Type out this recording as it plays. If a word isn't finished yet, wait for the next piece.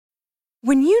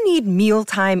When you need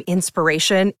mealtime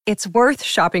inspiration, it's worth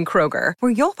shopping Kroger,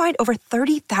 where you'll find over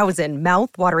 30,000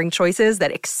 mouth-watering choices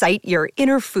that excite your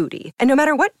inner foodie. And no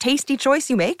matter what tasty choice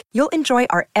you make, you'll enjoy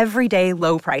our everyday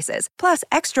low prices, plus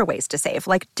extra ways to save,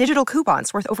 like digital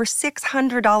coupons worth over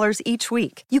 $600 each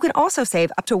week. You can also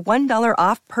save up to $1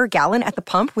 off per gallon at the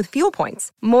pump with fuel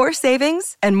points. More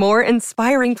savings and more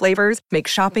inspiring flavors make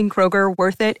shopping Kroger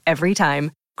worth it every time.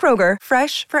 Kroger,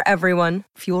 fresh for everyone.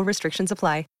 Fuel restrictions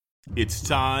apply. It's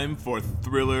time for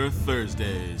Thriller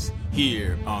Thursdays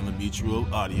here on the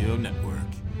Mutual Audio Network.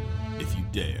 If you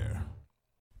dare.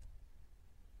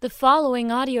 The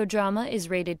following audio drama is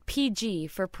rated PG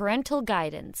for parental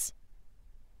guidance.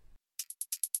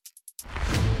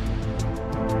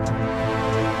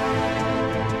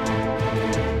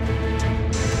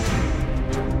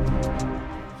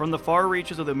 From the far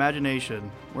reaches of the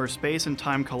imagination, where space and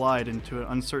time collide into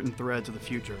uncertain threads of the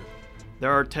future,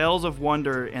 there are tales of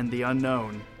wonder and the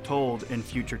unknown, told in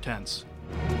future tense.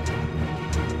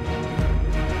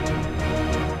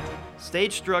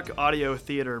 Stage Struck Audio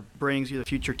Theater brings you the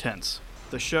Future Tense,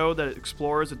 the show that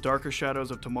explores the darker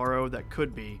shadows of tomorrow that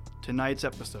could be tonight's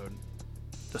episode,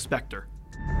 The Spectre.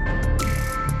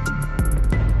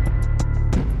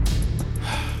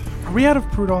 Are we out of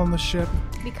Prudol on the ship?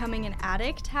 Becoming an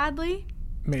addict, Hadley?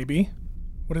 Maybe.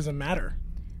 What does it matter?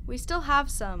 We still have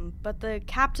some, but the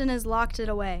captain has locked it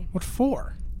away. What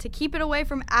for? To keep it away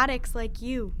from addicts like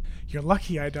you. You're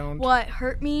lucky I don't. What,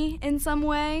 hurt me in some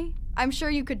way? I'm sure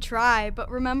you could try, but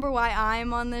remember why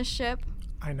I'm on this ship?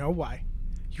 I know why.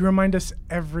 You remind us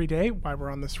every day why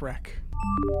we're on this wreck.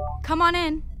 Come on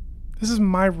in. This is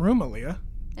my room, Aaliyah.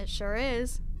 It sure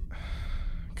is.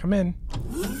 Come in.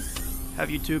 Have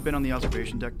you two been on the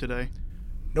observation deck today?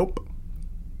 Nope.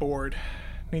 Bored.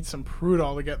 Need some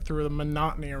Prudol to get through the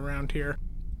monotony around here.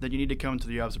 Then you need to come to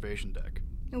the observation deck.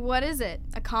 What is it?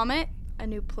 A comet? A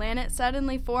new planet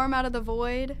suddenly form out of the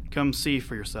void? Come see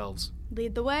for yourselves.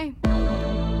 Lead the way.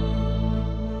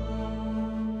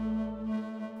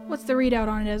 What's the readout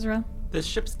on it, Ezra? The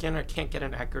ship scanner can't get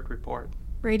an accurate report.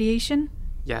 Radiation?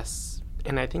 Yes,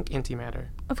 and I think antimatter.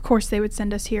 Of course they would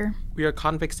send us here. We are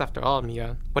convicts after all,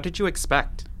 Mia. What did you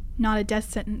expect? Not a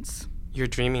death sentence. You're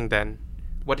dreaming then.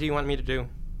 What do you want me to do?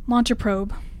 Launch a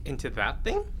probe. Into that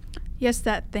thing? Yes,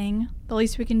 that thing. The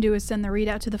least we can do is send the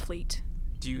readout to the fleet.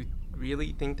 Do you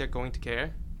really think they're going to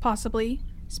care? Possibly.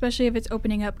 Especially if it's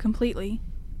opening up completely.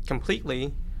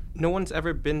 Completely? No one's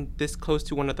ever been this close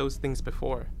to one of those things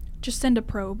before. Just send a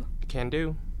probe. Can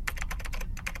do.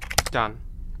 Done.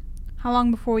 How long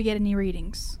before we get any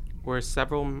readings? We're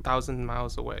several thousand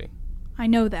miles away. I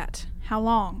know that. How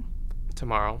long?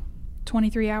 Tomorrow.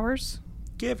 23 hours?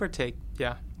 Give or take,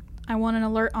 yeah. I want an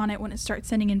alert on it when it starts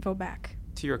sending info back.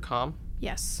 To your comm?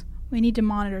 Yes. We need to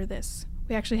monitor this.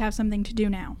 We actually have something to do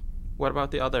now. What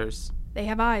about the others? They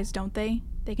have eyes, don't they?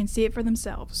 They can see it for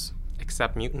themselves.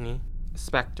 Except mutiny. A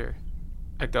specter.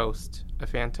 A ghost. A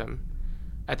phantom.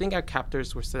 I think our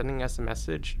captors were sending us a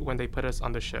message when they put us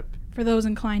on the ship. For those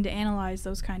inclined to analyze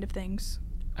those kind of things.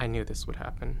 I knew this would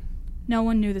happen. No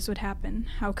one knew this would happen.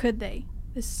 How could they?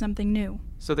 This is something new.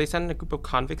 So they sent a group of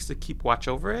convicts to keep watch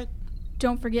over it?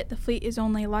 Don't forget the fleet is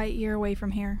only a light year away from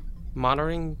here.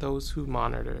 Monitoring those who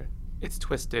monitor. It's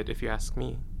twisted, if you ask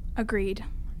me. Agreed.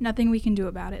 Nothing we can do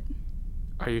about it.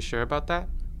 Are you sure about that?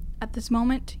 At this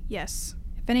moment, yes.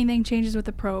 If anything changes with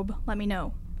the probe, let me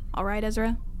know. All right,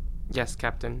 Ezra? Yes,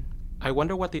 Captain. I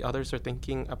wonder what the others are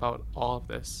thinking about all of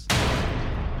this.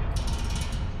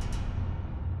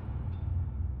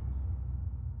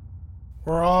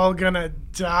 We're all gonna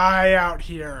die out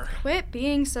here. Quit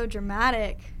being so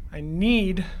dramatic. I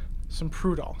need some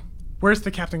Prudol. Where's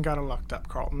the captain got it locked up,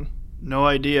 Carlton? No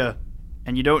idea.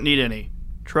 And you don't need any.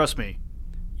 Trust me.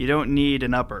 You don't need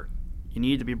an upper. You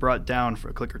need to be brought down for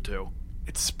a click or two.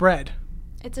 It's spread.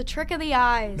 It's a trick of the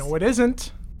eyes. No, it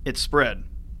isn't. It's spread.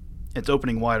 It's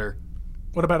opening wider.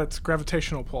 What about its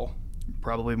gravitational pull?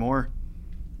 Probably more.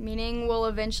 Meaning we'll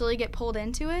eventually get pulled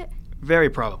into it? Very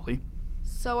probably.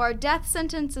 So our death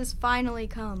sentence has finally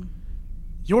come.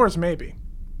 Yours, maybe.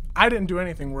 I didn't do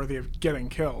anything worthy of getting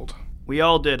killed. We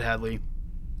all did, Hadley.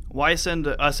 Why send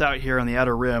us out here on the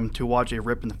outer rim to watch a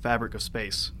rip in the fabric of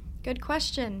space? Good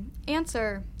question.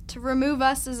 Answer. To remove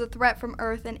us as a threat from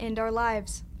Earth and end our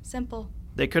lives. Simple.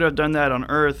 They could have done that on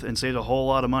Earth and saved a whole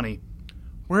lot of money.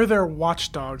 We're their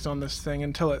watchdogs on this thing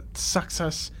until it sucks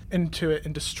us into it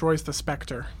and destroys the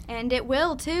Spectre. And it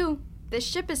will, too. This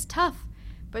ship is tough,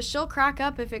 but she'll crack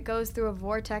up if it goes through a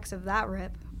vortex of that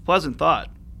rip. Pleasant thought.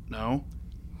 No?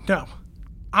 No.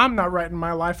 I'm not writing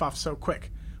my life off so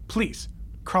quick. Please,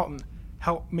 Carlton,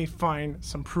 help me find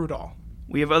some Prudol.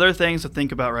 We have other things to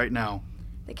think about right now.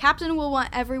 The captain will want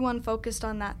everyone focused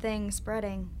on that thing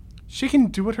spreading. She can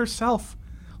do it herself.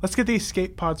 Let's get the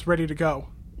escape pods ready to go.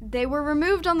 They were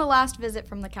removed on the last visit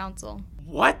from the council.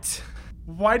 What?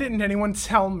 Why didn't anyone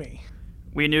tell me?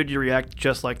 We knew you'd react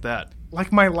just like that.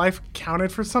 Like my life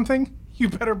counted for something? You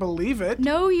better believe it.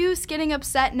 No use getting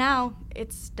upset now.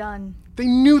 It's done. They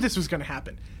knew this was going to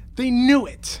happen. They knew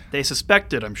it. They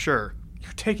suspected, I'm sure.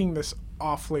 You're taking this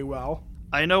awfully well.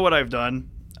 I know what I've done.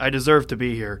 I deserve to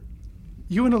be here.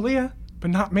 You and Aaliyah, but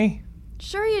not me.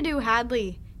 Sure you do,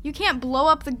 Hadley. You can't blow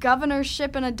up the governor's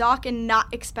ship in a dock and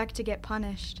not expect to get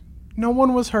punished. No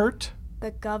one was hurt.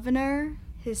 The governor,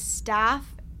 his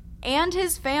staff, and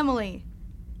his family.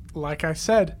 Like I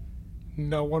said,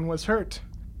 no one was hurt.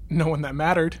 No one that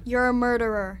mattered. You're a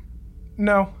murderer.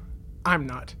 No, I'm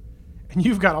not. And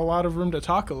you've got a lot of room to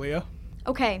talk, Aaliyah.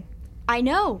 Okay, I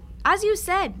know. As you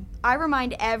said, I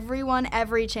remind everyone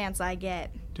every chance I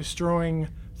get. Destroying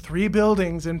 3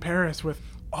 buildings in Paris with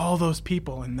all those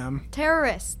people in them.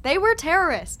 Terrorists. They were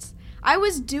terrorists. I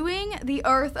was doing the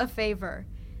Earth a favor.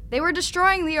 They were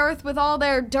destroying the Earth with all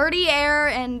their dirty air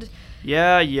and...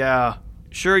 Yeah.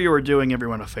 Sure you were doing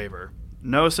everyone a favor.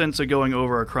 No sense of going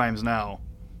over our crimes now.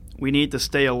 We need to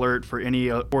stay alert for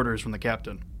any orders from the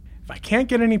captain. If I can't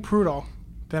get any Prud'homme,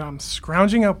 then I'm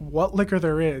scrounging up what liquor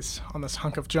there is on this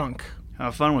hunk of junk.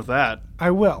 Have fun with that.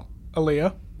 I will,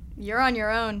 Aaliyah. You're on your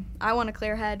own. I want a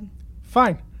clear head.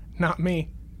 Fine, not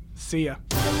me. See ya.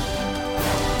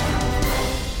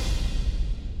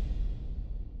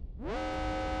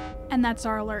 And that's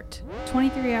our alert.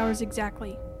 23 hours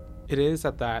exactly. It is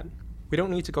at that. We don't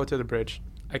need to go to the bridge.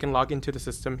 I can log into the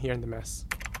system here in the mess.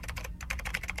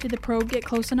 Did the probe get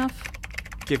close enough?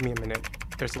 Give me a minute.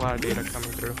 There's a lot of data coming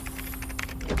through.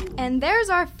 And there's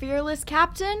our fearless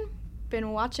captain.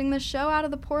 Been watching the show out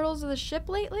of the portals of the ship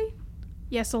lately?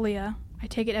 Yes, Aaliyah. I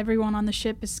take it everyone on the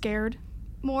ship is scared?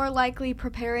 More likely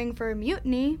preparing for a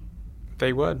mutiny.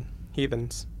 They would.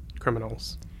 Heathens.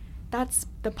 Criminals. That's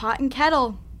the pot and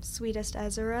kettle, sweetest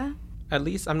Ezra. At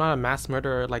least I'm not a mass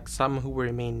murderer like some who will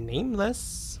remain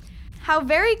nameless. How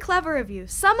very clever of you.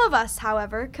 Some of us,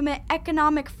 however, commit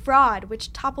economic fraud,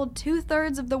 which toppled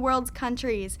 2/3 of the world's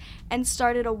countries and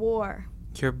started a war.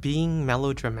 You're being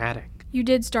melodramatic. You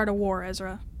did start a war,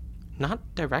 Ezra.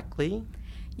 Not directly.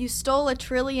 You stole $1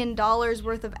 trillion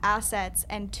worth of assets,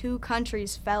 and 2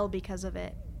 countries fell because of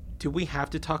it. Do we have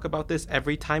to talk about this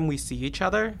every time we see each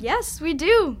other? Yes, we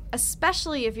do.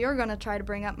 Especially if you're going to try to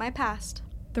bring up my past.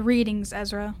 The readings,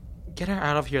 Ezra. Get her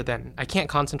out of here then. I can't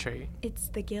concentrate. It's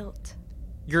the guilt.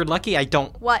 You're lucky I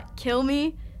don't. What, kill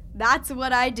me? That's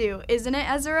what I do, isn't it,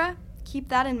 Ezra? Keep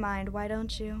that in mind, why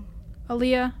don't you?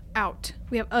 Aaliyah, out.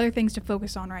 We have other things to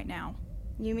focus on right now.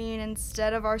 You mean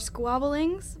instead of our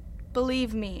squabblings?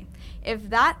 Believe me, if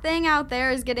that thing out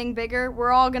there is getting bigger,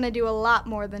 we're all gonna do a lot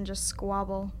more than just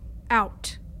squabble.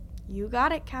 Out. You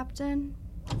got it, Captain.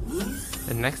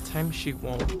 The next time she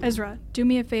won't. Ezra, do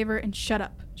me a favor and shut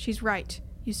up. She's right.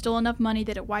 You stole enough money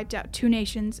that it wiped out 2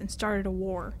 nations and started a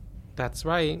war. That's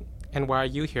right. And why are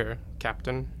you here,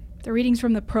 Captain? The readings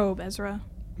from the probe, Ezra.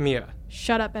 Mia.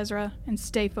 Shut up, Ezra, and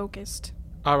stay focused.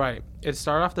 Alright, it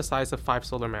started off the size of 5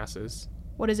 solar masses.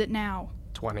 What is it now?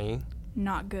 20.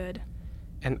 Not good.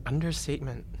 An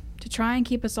understatement. To try and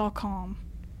keep us all calm.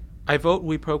 I vote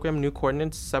we program new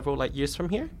coordinates several light years from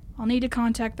here? I'll need to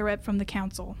contact the rep from the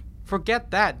council.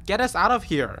 Forget that. Get us out of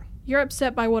here. You're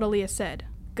upset by what Aaliyah said.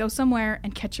 Go somewhere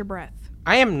and catch your breath.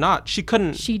 I am not. She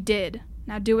couldn't. She did.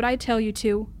 Now do what I tell you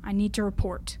to. I need to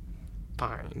report.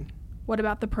 Fine. What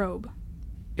about the probe?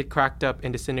 It cracked up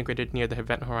and disintegrated near the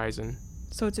event horizon.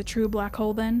 So it's a true black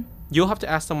hole then? You'll have to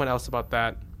ask someone else about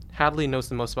that. Hadley knows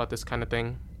the most about this kind of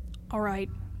thing. All right,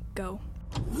 go.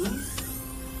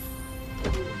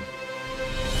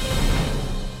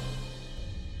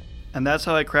 And that's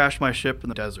how I crashed my ship in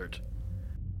the desert.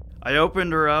 I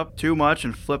opened her up too much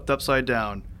and flipped upside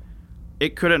down.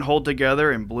 It couldn't hold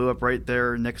together and blew up right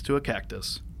there next to a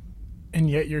cactus. And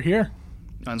yet you're here.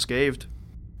 Unscathed.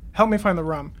 Help me find the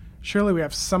rum. Surely we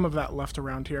have some of that left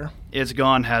around here. It's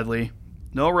gone, Hadley.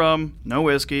 No rum, no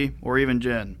whiskey, or even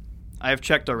gin. I have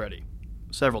checked already.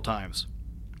 Several times.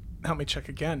 Help me check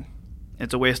again.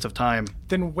 It's a waste of time.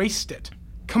 Then waste it.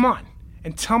 Come on,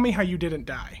 and tell me how you didn't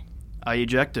die. I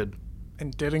ejected.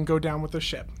 And didn't go down with the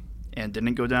ship. And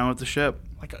didn't go down with the ship.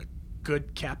 Like a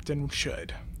good captain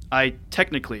should. I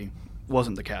technically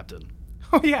wasn't the captain.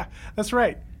 Oh yeah, that's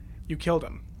right. You killed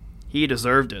him. He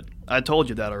deserved it. I told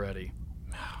you that already.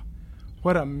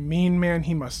 What a mean man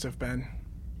he must have been.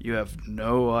 You have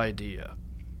no idea.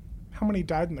 How many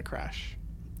died in the crash?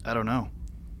 I don't know.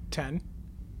 10?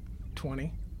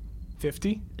 20?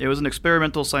 50? It was an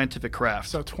experimental scientific craft.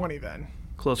 So 20 then.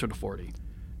 Closer to 40.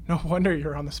 No wonder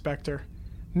you're on the Spectre.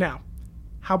 Now,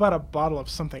 how about a bottle of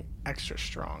something extra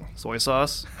strong? Soy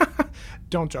sauce?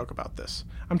 Don't joke about this.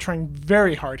 I'm trying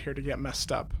very hard here to get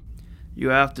messed up. You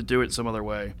have to do it some other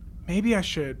way. Maybe I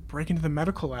should break into the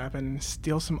medical lab and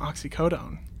steal some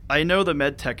oxycodone. I know the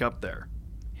med tech up there.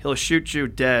 He'll shoot you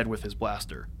dead with his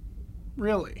blaster.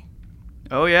 Really?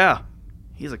 Oh yeah,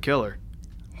 he's a killer.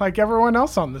 Like everyone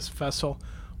else on this vessel,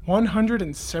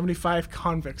 175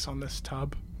 convicts on this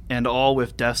tub. And all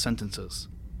with death sentences.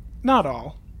 Not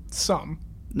all. Some.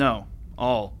 No,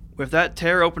 all. With that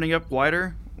tear opening up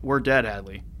wider, we're dead,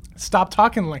 Hadley. Stop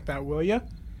talking like that, will ya?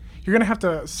 You're gonna have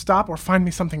to stop or find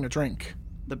me something to drink.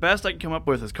 The best I can come up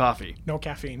with is coffee. No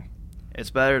caffeine.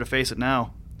 It's better to face it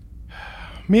now.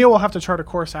 Mia will have to chart a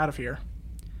course out of here.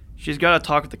 She's got to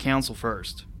talk with the council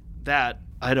first. That,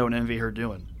 I don't envy her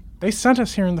doing. They sent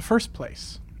us here in the first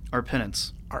place. Our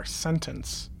penance. Our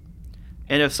sentence.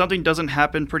 And if something doesn't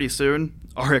happen pretty soon,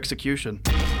 our execution.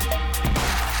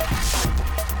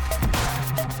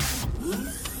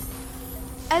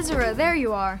 Ezra, there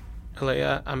you are.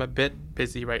 Alea, I'm a bit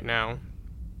busy right now.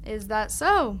 Is that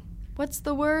so? What's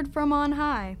the word from on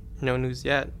high? No news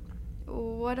yet.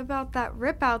 What about that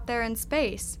rip out there in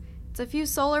space? It's a few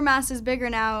solar masses bigger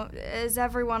now, as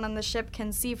everyone on the ship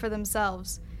can see for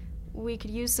themselves. We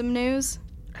could use some news.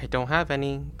 I don't have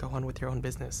any. Go on with your own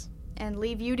business. And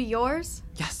leave you to yours?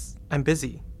 Yes, I'm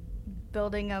busy.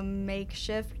 Building a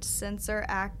makeshift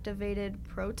sensor-activated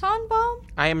proton bomb?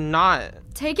 I am not.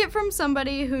 Take it from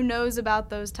somebody who knows about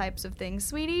those types of things,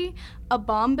 sweetie. A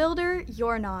bomb builder,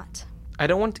 you're not. I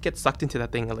don't want to get sucked into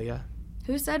that thing, Alea.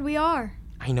 Who said we are?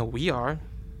 I know we are.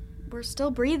 We're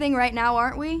still breathing right now,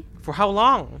 aren't we? For how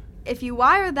long? If you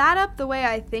wire that up the way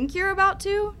I think you're about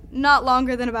to, not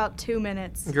longer than about 2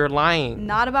 minutes. You're lying.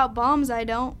 Not about bombs, I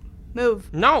don't.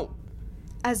 Move. No!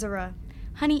 Ezra,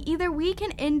 honey, either we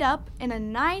can end up in a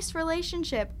nice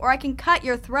relationship or I can cut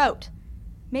your throat.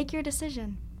 Make your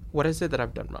decision. What is it that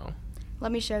I've done wrong?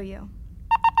 Let me show you.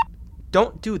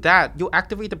 Don't do that. You'll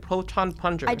activate the proton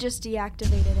plunger. I just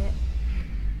deactivated it.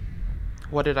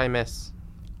 What did I miss?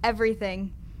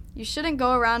 Everything. You shouldn't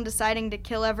go around deciding to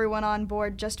kill everyone on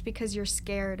board just because you're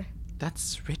scared.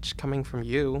 That's rich coming from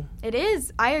you. It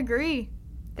is. I agree.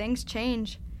 Things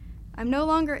change. I'm no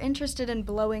longer interested in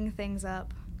blowing things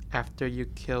up. After you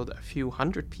killed a few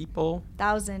hundred people.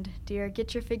 1,000, dear.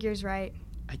 Get your figures right.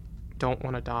 I don't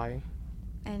want to die.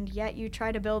 And yet you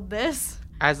try to build this?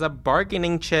 As a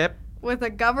bargaining chip. With a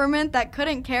government that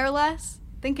couldn't care less?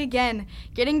 Think again.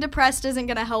 Getting depressed isn't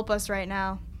going to help us right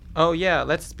now. Oh yeah,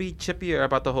 let's be chippier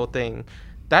about the whole thing.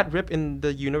 That rip in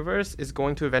the universe is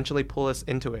going to eventually pull us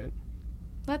into it.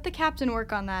 Let the captain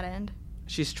work on that end.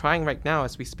 She's trying right now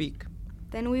as we speak.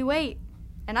 Then we wait.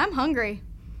 And I'm hungry.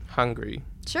 Hungry.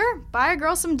 Sure, buy a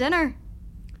girl some dinner.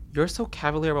 You're so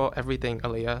cavalier about everything,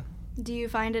 Alea. Do you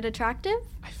find it attractive?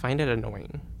 I find it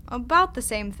annoying. About the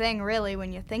same thing, really,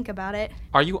 when you think about it.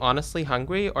 Are you honestly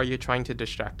hungry, or are you trying to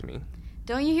distract me?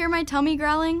 Don't you hear my tummy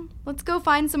growling? Let's go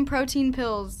find some protein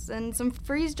pills and some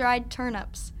freeze-dried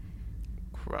turnips.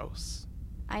 Gross.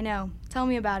 I know. Tell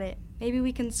me about it. Maybe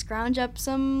we can scrounge up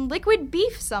some liquid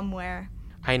beef somewhere.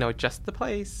 I know just the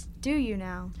place. Do you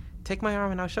now? Take my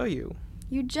arm and I'll show you.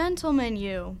 You gentleman,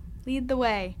 you. Lead the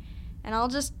way. And I'll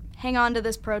just hang on to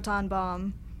this proton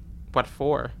bomb. What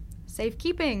for?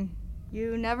 Safekeeping.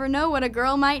 You never know what a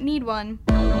girl might need one.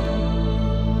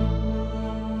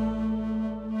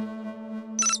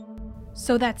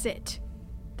 So that's it.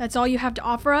 That's all you have to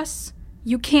offer us?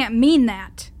 You can't mean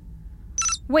that.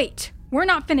 Wait, we're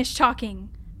not finished talking.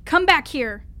 Come back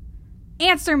here.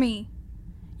 Answer me.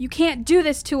 You can't do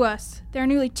this to us. There are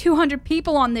nearly 200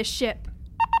 people on this ship.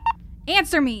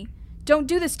 Answer me. Don't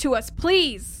do this to us,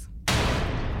 please.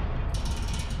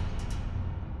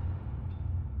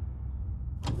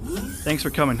 Thanks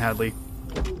for coming, Hadley.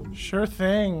 Sure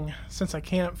thing. Since I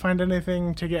can't find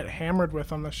anything to get hammered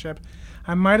with on the ship,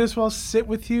 I might as well sit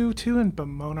with you two and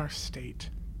bemoan our state.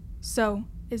 So,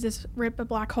 is this rip a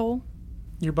black hole?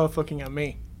 You're both looking at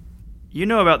me. You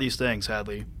know about these things,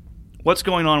 Hadley. What's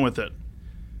going on with it?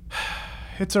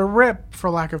 It's a rip, for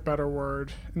lack of a better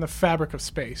word, in the fabric of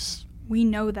space. We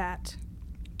know that.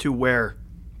 To where?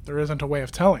 There isn't a way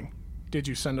of telling. Did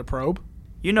you send a probe?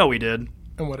 You know we did.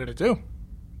 And what did it do?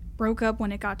 Broke up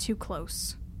when it got too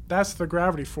close. That's the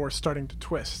gravity force starting to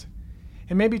twist.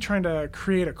 It may be trying to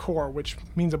create a core, which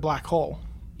means a black hole.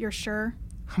 You're sure?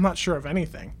 I'm not sure of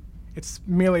anything. It's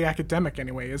merely academic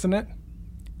anyway, isn't it?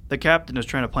 The captain is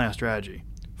trying to plan a strategy.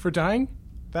 For dying?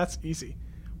 That's easy.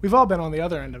 We've all been on the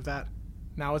other end of that.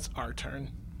 Now it's our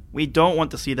turn. We don't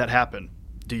want to see that happen.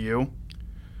 Do you?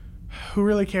 Who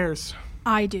really cares?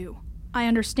 I do. I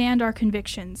understand our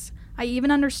convictions. I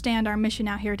even understand our mission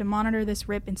out here to monitor this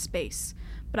rip in space.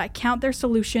 But I count their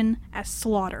solution as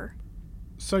slaughter.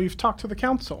 So you've talked to the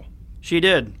council? She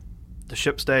did. The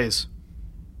ship stays.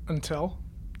 Until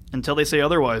Until they say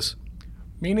otherwise.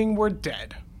 Meaning we're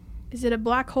dead. Is it a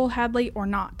black hole, Hadley, or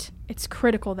not? It's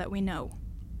critical that we know.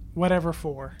 Whatever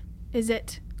for. Is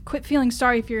it? Quit feeling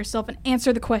sorry for yourself and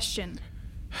answer the question.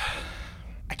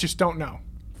 I just don't know.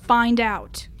 Find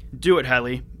out. Do it,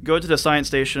 Hadley. Go to the science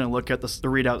station and look at the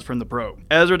readouts from the probe.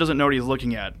 Ezra doesn't know what he's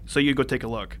looking at, so you go take a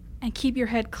look. And keep your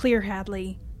head clear,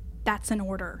 Hadley. That's an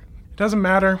order. It doesn't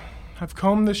matter. I've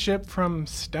combed the ship from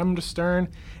stem to stern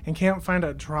and can't find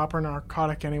a drop or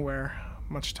narcotic anywhere,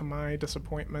 much to my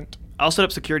disappointment. I'll set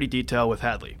up security detail with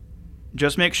Hadley.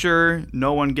 Just make sure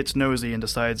no one gets nosy and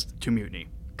decides to mutiny.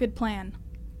 Good plan.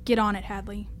 Get on it,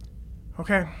 Hadley.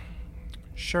 Okay.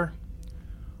 Sure.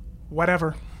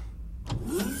 Whatever.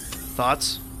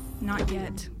 Thoughts? Not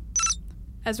yet.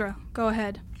 Ezra, go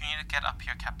ahead. You need to get up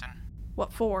here, Captain.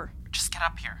 What for? Just get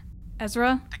up here.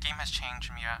 Ezra? The game has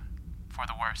changed, Mia. For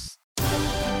the worse.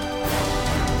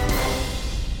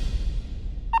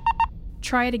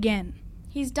 Try it again.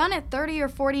 He's done it 30 or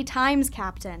 40 times,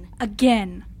 Captain.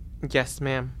 Again. Yes,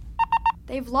 ma'am.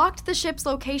 They've locked the ship's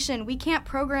location. We can't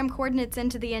program coordinates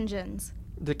into the engines.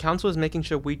 The council is making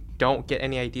sure we don't get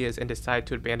any ideas and decide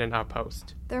to abandon our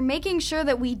post. They're making sure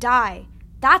that we die.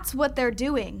 That's what they're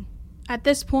doing. At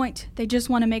this point, they just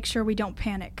want to make sure we don't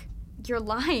panic. You're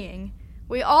lying.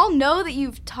 We all know that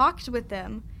you've talked with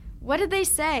them. What did they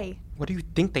say? What do you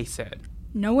think they said?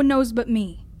 No one knows but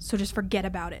me, so just forget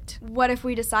about it. What if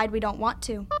we decide we don't want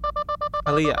to?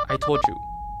 Aaliyah, I told you.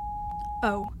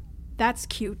 Oh, that's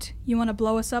cute. You want to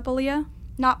blow us up, Aaliyah?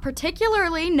 Not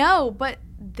particularly, no, but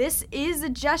this is a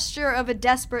gesture of a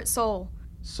desperate soul.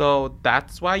 So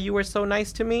that's why you were so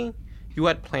nice to me? You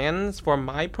had plans for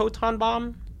my proton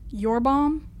bomb? Your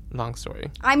bomb? Long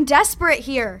story. I'm desperate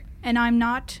here. And I'm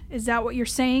not? Is that what you're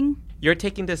saying? You're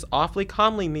taking this awfully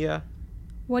calmly, Mia.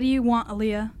 What do you want,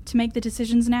 Aaliyah? To make the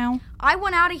decisions now? I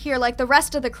want out of here like the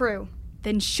rest of the crew.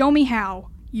 Then show me how.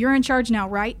 You're in charge now,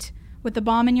 right? With the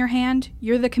bomb in your hand,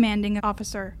 you're the commanding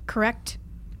officer, correct?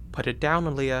 Put it down,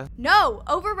 Aaliyah. No,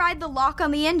 override the lock on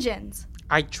the engines.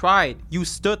 I tried. You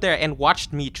stood there and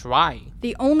watched me try.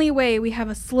 The only way we have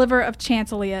a sliver of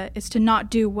chance, Aaliyah, is to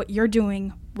not do what you're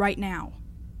doing right now.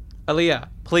 Aaliyah,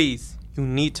 please. You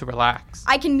need to relax.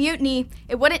 I can mutiny.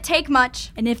 It wouldn't take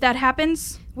much. And if that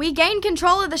happens, we gain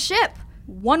control of the ship.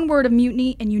 One word of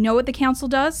mutiny and you know what the council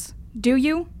does? Do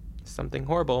you? Something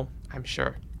horrible, I'm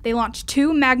sure. They launch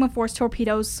 2 Magma Force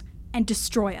torpedoes and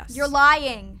destroy us. You're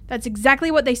lying. That's exactly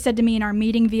what they said to me in our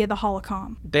meeting via the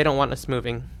holocom. They don't want us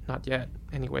moving. Not yet,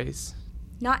 anyways.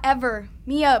 Not ever.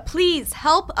 Mia, please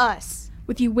help us.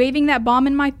 With you waving that bomb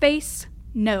in my face?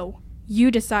 No.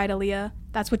 You decide, Aaliyah.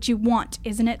 That's what you want,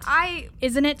 isn't it?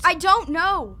 Isn't it? I don't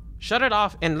know. Shut it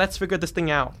off and let's figure this thing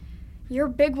out. You're a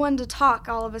big one to talk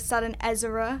all of a sudden,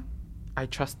 Ezra. I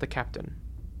trust the captain.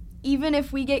 Even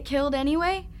if we get killed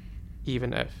anyway?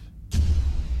 Even if.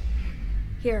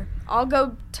 Here, I'll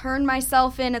go turn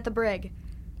myself in at the brig.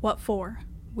 What for?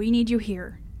 We need you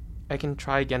here. I can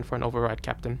try again for an override,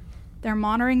 Captain. They're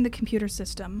monitoring the computer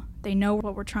system. They know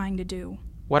what we're trying to do.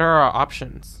 What are our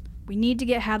options? We need to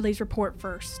get Hadley's report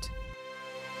first.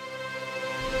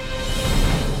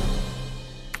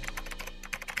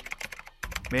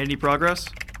 Made any progress?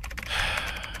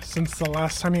 Since the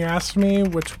last time you asked me,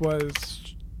 which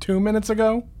was 2 minutes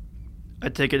ago? I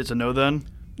take it it's a no then?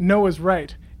 No is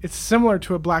right. It's similar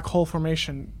to a black hole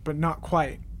formation, but not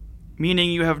quite.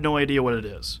 Meaning you have no idea what it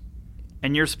is.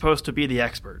 And you're supposed to be the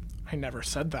expert. I never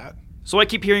said that. So I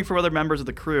keep hearing from other members of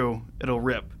the crew, it'll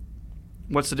rip.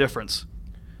 What's the difference?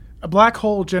 A black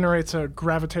hole generates a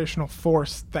gravitational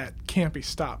force that can't be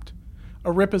stopped.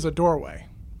 A rip is a doorway.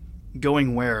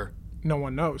 Going where? No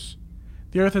one knows.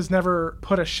 The Earth has never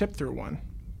put a ship through one.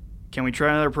 Can we try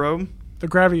another probe? The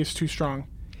gravity is too strong.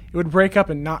 It would break up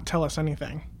and not tell us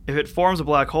anything. If it forms a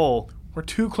black hole... We're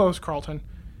too close, Carlton.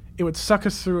 It would suck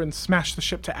us through and smash the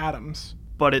ship to atoms.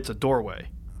 But it's a doorway.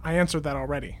 I answered that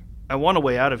already. I want a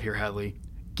way out of here, Hadley.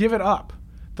 Give it up.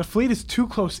 The fleet is too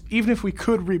close even if we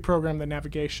could reprogram the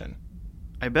navigation.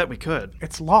 I bet we could.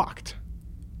 It's locked.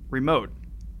 Remote.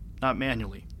 Not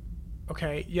manually.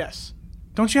 Okay, yes.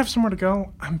 Don't you have somewhere to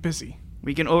go? I'm busy.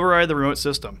 We can override the remote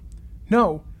system.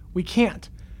 No, we can't.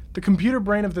 The computer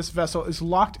brain of this vessel is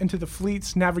locked into the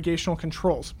fleet's navigational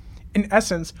controls. In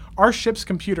essence, our ship's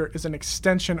computer is an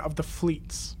extension of the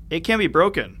fleet's. It can be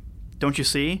broken. Don't you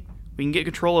see? We can get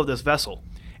control of this vessel.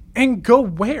 And go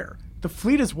where? The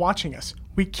fleet is watching us.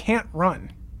 We can't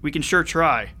run. We can sure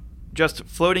try. Just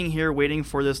floating here waiting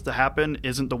for this to happen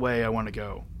isn't the way I want to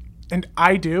go. And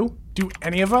I do? Do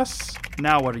any of us?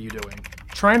 Now what are you doing?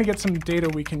 Trying to get some data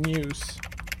we can use.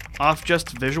 Off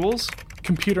just visuals?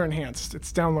 Computer enhanced.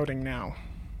 It's downloading now.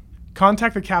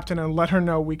 Contact the captain and let her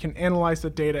know we can analyze the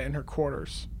data in her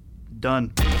quarters.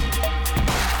 Done.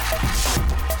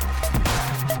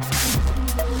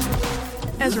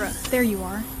 Ezra, there you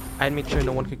are. I'd make sure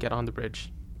no one could get on the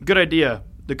bridge. Good idea.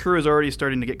 The crew is already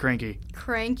starting to get cranky.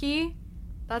 Cranky?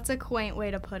 That's a quaint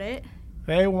way to put it.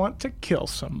 They want to kill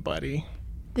somebody.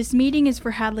 This meeting is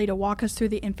for Hadley to walk us through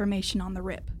the information on the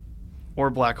RIP. Or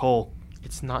black hole.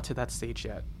 It's not to that stage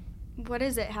yet. What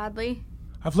is it, Hadley?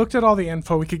 I've looked at all the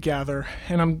info we could gather,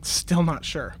 and I'm still not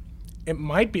sure. It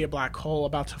might be a black hole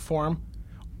about to form,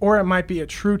 or it might be a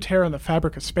true tear in the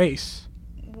fabric of space.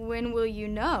 When will you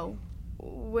know?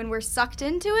 When we're sucked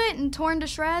into it and torn to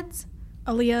shreds?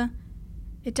 Aaliyah,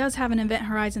 it does have an event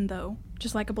horizon, though,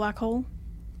 just like a black hole.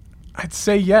 I'd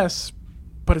say yes,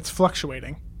 but it's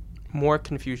fluctuating. More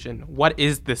confusion. What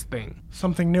is this thing?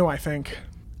 Something new, I think.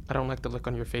 I don't like the look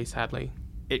on your face, Hadley.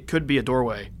 It could be a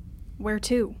doorway. Where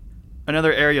to?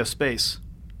 Another area of space.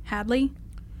 Hadley?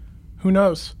 Who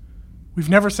knows? We've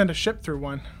never sent a ship through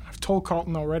one. I've told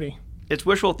Carlton already. It's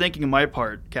wishful thinking on my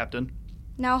part, Captain.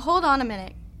 Now hold on a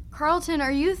minute. Carlton,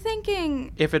 are you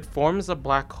thinking... If it forms a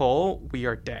black hole, we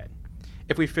are dead.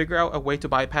 If we figure out a way to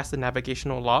bypass the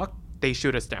navigational lock, they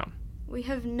shoot us down. We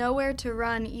have nowhere to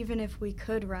run even if we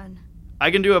could run.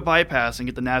 I can do a bypass and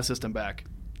get the nav system back.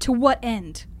 To what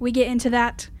end? We get into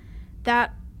that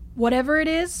whatever it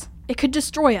is, it could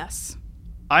destroy us.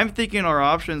 I'm thinking our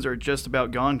options are just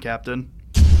about gone, Captain.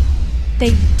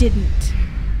 They didn't.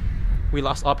 We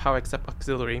lost all power except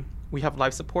auxiliary. We have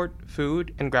life support,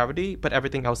 food, and gravity, but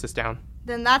everything else is down.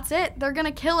 Then that's it. They're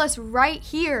gonna kill us right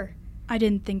here. I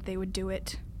didn't think they would do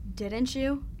it. Didn't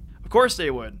you? Of course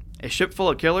they would. A ship full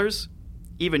of killers?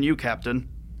 Even you, Captain.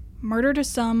 Murder to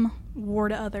some, war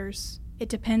to others. It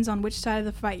depends on which side of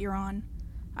the fight you're on.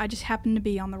 I just happen to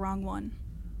be on the wrong one.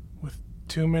 With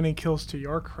too many kills to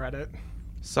your credit.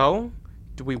 So,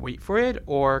 do we wait for it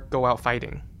or go out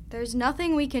fighting? There's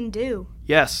nothing we can do.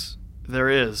 Yes, there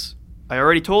is. I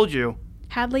already told you.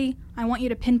 Hadley, I want you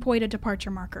to pinpoint a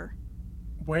departure marker.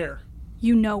 Where?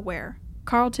 You know where.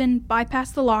 Carlton,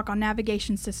 bypass the lock on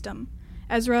navigation system.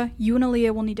 Ezra, you and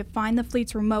Aaliyah will need to find the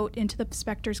fleet's remote into the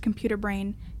Spectre's computer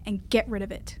brain and get rid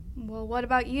of it. Well, what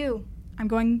about you? I'm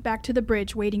going back to the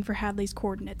bridge waiting for Hadley's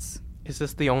coordinates. Is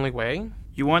this the only way?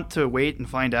 You want to wait and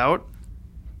find out?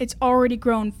 It's already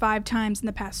grown 5 times in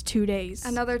the past 2 days.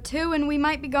 Another 2 and we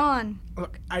might be gone.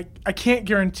 Look, I can't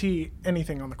guarantee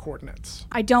anything on the coordinates.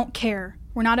 I don't care.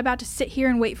 We're not about to sit here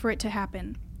and wait for it to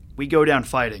happen. We go down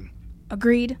fighting.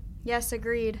 Agreed? Yes,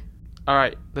 agreed.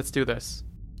 Alright, let's do this.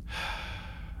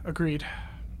 Agreed.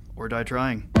 Or die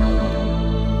trying.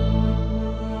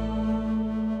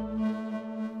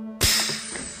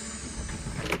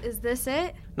 Is this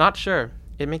it? Not sure.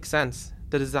 It makes sense.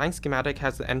 The design schematic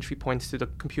has the entry points to the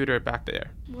computer back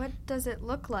there. What does it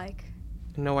look like?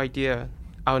 No idea.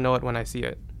 I'll know it when I see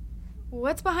it.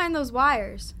 What's behind those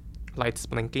wires? Lights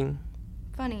blinking.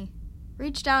 Funny.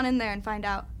 Reach down in there and find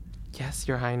out. Yes,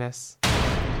 Your Highness.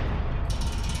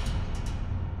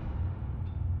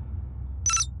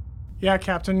 Yeah,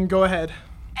 Captain, go ahead.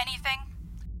 Anything?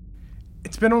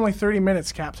 It's been only 30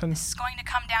 minutes, Captain. This is going to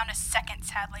come down to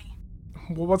seconds, Hadley.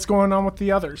 Well, what's going on with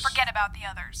the others? Forget about the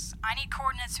others. I need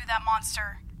coordinates through that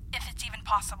monster, if it's even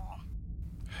possible.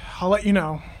 I'll let you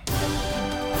know.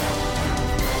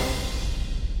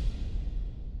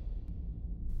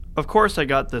 Of course I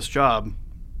got this job.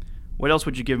 What else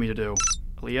would you give me to do?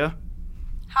 Aaliyah?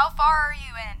 How far are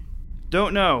you in?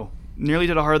 Don't know. Nearly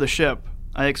to the heart of the ship.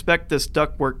 I expect this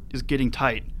ductwork is getting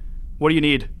tight. What do you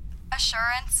need?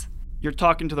 Assurance? You're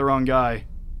talking to the wrong guy.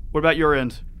 What about your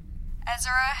end?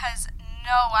 Ezra has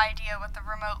no idea what the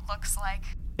remote looks like.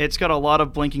 It's got a lot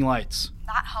of blinking lights.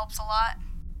 That helps a lot.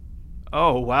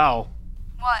 Oh, wow.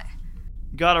 What?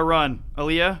 Gotta run.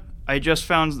 Aaliyah, I just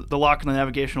found the lock in the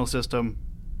navigational system,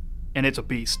 and it's a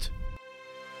beast.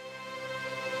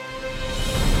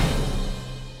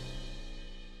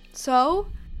 So?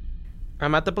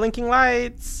 I'm at the blinking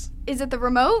lights. Is it the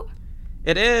remote?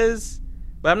 It is,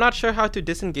 but I'm not sure how to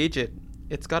disengage it.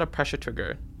 It's got a pressure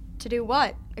trigger. To do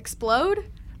what?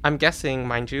 Explode? I'm guessing,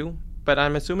 mind you, but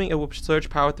I'm assuming it will surge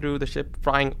power through the ship,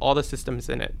 frying all the systems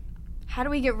in it. How do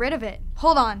we get rid of it?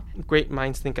 Hold on. Great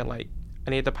minds think alike. I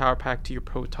need the power pack to your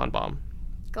proton bomb.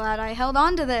 Glad I held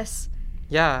on to this.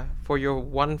 Yeah, for your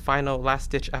one final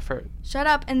last-ditch effort. Shut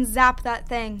up and zap that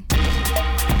thing.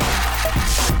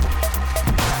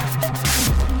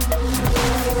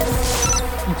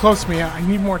 close, Mia. I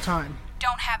need more time.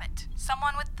 Don't have it.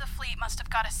 Someone with the fleet must have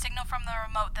got a signal from the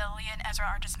remote that Leah and Ezra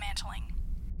are dismantling.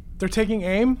 They're taking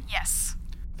aim? Yes.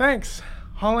 Thanks.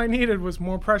 All I needed was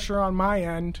more pressure on my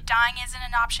end. Dying isn't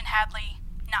an option, Hadley.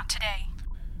 Not today.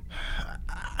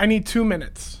 I need 2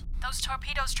 minutes. Those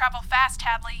torpedoes travel fast,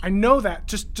 Hadley. I know that.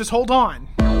 Just hold on.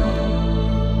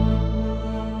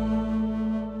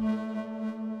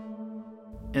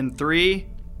 In 3,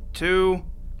 2,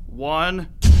 1.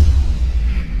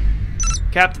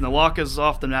 Captain, the lock is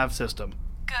off the nav system.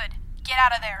 Good. Get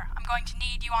out of there. I'm going to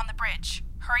need you on the bridge.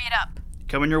 Hurry it up.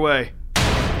 Coming your way.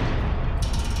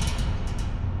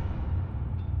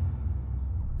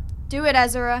 Do it,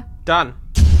 Ezra. Done.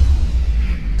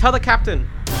 Tell the captain.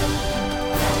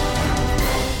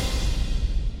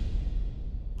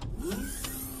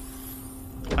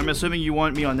 I'm assuming you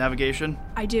want me on navigation?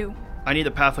 I do. I need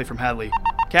a pathway from Hadley.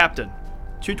 Captain,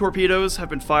 2 torpedoes have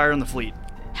been fired on the fleet.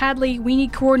 Hadley, we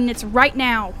need coordinates right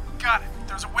now. Got it.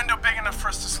 There's a window big enough for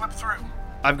us to slip through.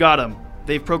 I've got them.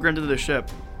 They've programmed into the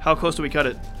ship. How close do we cut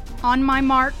it? On my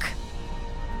mark.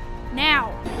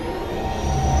 Now.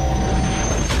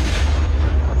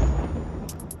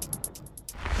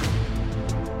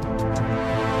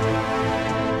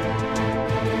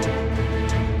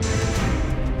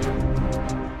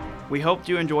 We hoped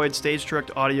you enjoyed Stage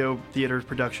Direct Audio Theater's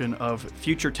production of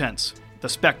Future Tense, The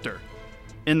Spectre.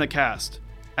 In the cast,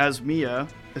 as Mia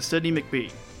is Sidney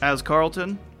McBee, as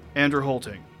Carlton, Andrew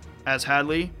Holting, as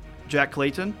Hadley, Jack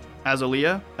Clayton, as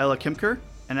Aaliyah, Ella Kimker,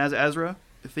 and as Ezra,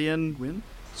 Thean Wynn.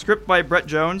 Script by Brett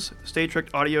Jones. Stage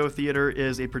Direct Audio Theater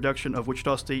is a production of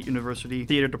Wichita State University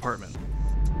Theater Department.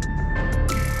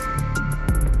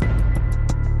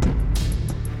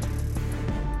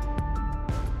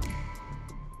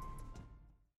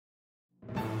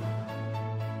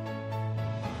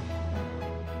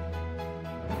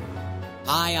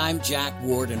 Hi, I'm Jack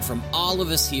Ward, and from all of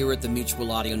us here at the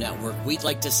Mutual Audio Network, we'd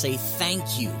like to say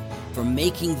thank you for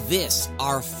making this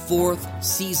our 4th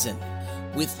season.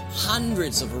 With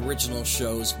hundreds of original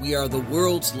shows, we are the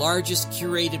world's largest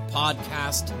curated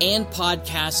podcast and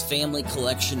podcast family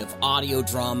collection of audio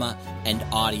drama and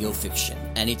audio fiction,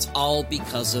 and it's all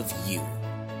because of you.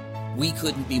 We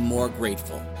couldn't be more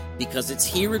grateful, because it's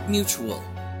here at Mutual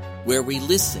where we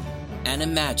listen and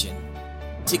imagine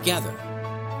together.